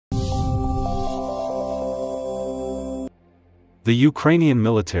The Ukrainian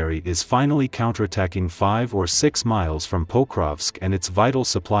military is finally counterattacking 5 or 6 miles from Pokrovsk and its vital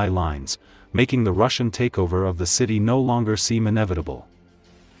supply lines, making the Russian takeover of the city no longer seem inevitable.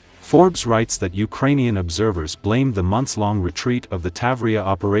 Forbes writes that Ukrainian observers blamed the months-long retreat of the Tavria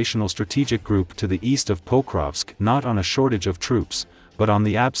operational strategic group to the east of Pokrovsk not on a shortage of troops, but on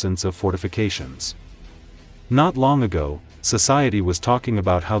the absence of fortifications. Not long ago, society was talking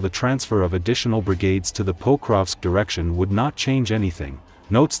about how the transfer of additional brigades to the Pokrovsk direction would not change anything,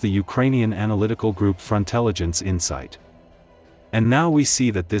 notes the Ukrainian analytical group Frontelligence Insight. And now we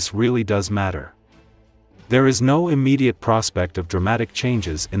see that this really does matter. There is no immediate prospect of dramatic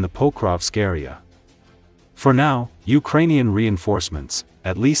changes in the Pokrovsk area. For now, Ukrainian reinforcements,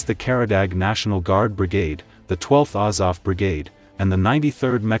 at least the Kara-Dag National Guard Brigade, the 12th Azov Brigade, and the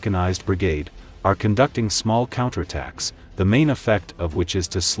 93rd Mechanized Brigade, are conducting small counterattacks, the main effect of which is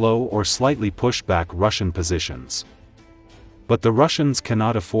to slow or slightly push back Russian positions. But the Russians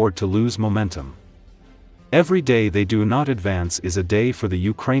cannot afford to lose momentum. Every day they do not advance is a day for the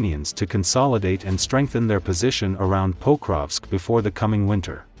Ukrainians to consolidate and strengthen their position around Pokrovsk before the coming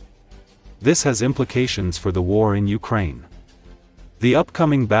winter. This has implications for the war in Ukraine. The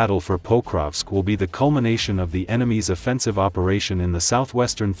upcoming battle for Pokrovsk will be the culmination of the enemy's offensive operation in the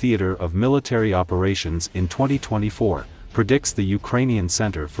southwestern theater of military operations in 2024, predicts the Ukrainian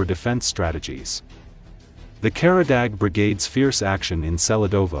Center for Defense Strategies. The Kara-Dag Brigade's fierce action in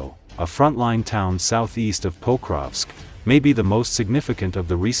Seladovo, a frontline town southeast of Pokrovsk, may be the most significant of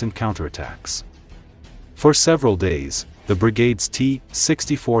the recent counterattacks. For several days, the brigade's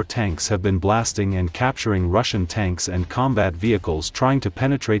T-64 tanks have been blasting and capturing Russian tanks and combat vehicles trying to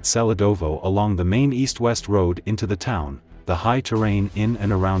penetrate Seladovo along the main east-west road into the town. The high terrain in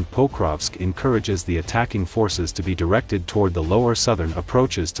and around Pokrovsk encourages the attacking forces to be directed toward the lower southern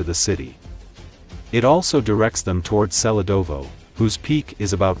approaches to the city. It also directs them toward Seladovo, whose peak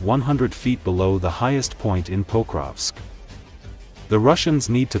is about 100 feet below the highest point in Pokrovsk. The Russians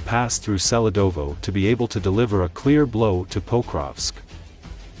need to pass through Seladovo to be able to deliver a clear blow to Pokrovsk.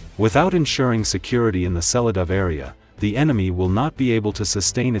 Without ensuring security in the Seladovo area, the enemy will not be able to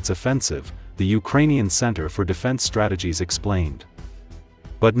sustain its offensive, the Ukrainian Center for Defense Strategies explained.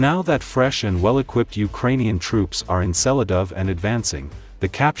 But now that fresh and well-equipped Ukrainian troops are in Seladovo and advancing, the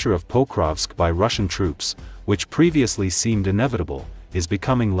capture of Pokrovsk by Russian troops, which previously seemed inevitable, is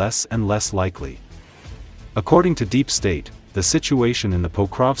becoming less and less likely. According to Deep State, the situation in the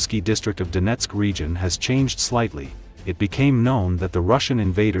Pokrovsky district of Donetsk region has changed slightly. It became known that the Russian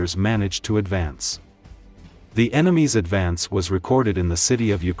invaders managed to advance. The enemy's advance was recorded in the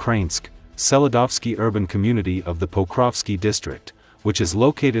city of Ukrainsk, Seladovsky urban community of the Pokrovsky district, which is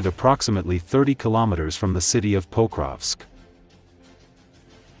located approximately 30 kilometers from the city of Pokrovsk.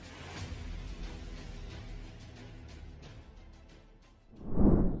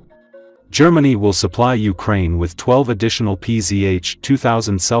 Germany will supply Ukraine with 12 additional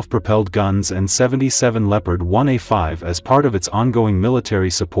PZH-2000 self-propelled guns and 77 Leopard 1A5 as part of its ongoing military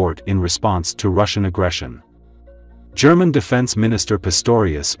support in response to Russian aggression. German Defense Minister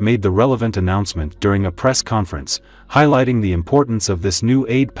Pistorius made the relevant announcement during a press conference, highlighting the importance of this new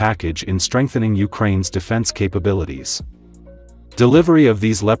aid package in strengthening Ukraine's defense capabilities. Delivery of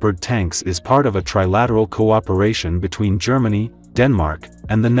these Leopard tanks is part of a trilateral cooperation between Germany, Denmark,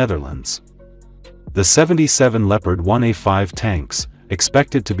 and the Netherlands. The 77 Leopard 1A5 tanks,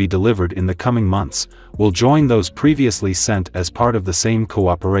 expected to be delivered in the coming months, will join those previously sent as part of the same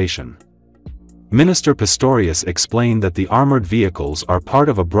cooperation. Minister Pistorius explained that the armored vehicles are part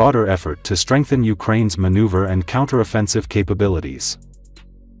of a broader effort to strengthen Ukraine's maneuver and counteroffensive capabilities.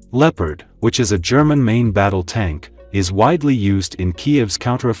 Leopard, which is a German main battle tank, is widely used in Kiev's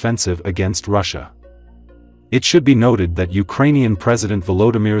counteroffensive against Russia. It should be noted that Ukrainian President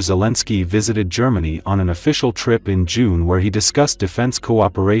Volodymyr Zelenski visited Germany on an official trip in June where he discussed defense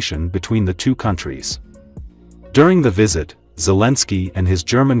cooperation between the two countries. During the visit, Zelensky and his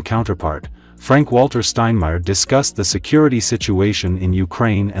German counterpart, Frank-Walter Steinmeier, discussed the security situation in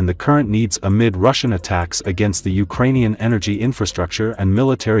Ukraine and the current needs amid Russian attacks against the Ukrainian energy infrastructure and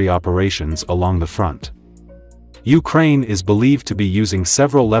military operations along the front. Ukraine is believed to be using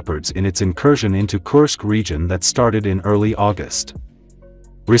several Leopards in its incursion into Kursk region that started in early August.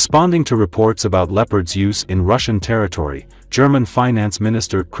 Responding to reports about Leopards' use in Russian territory, German Finance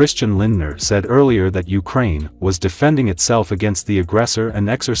Minister Christian Lindner said earlier that Ukraine was defending itself against the aggressor and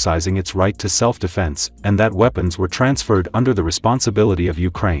exercising its right to self-defense, and that weapons were transferred under the responsibility of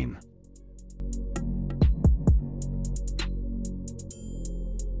Ukraine.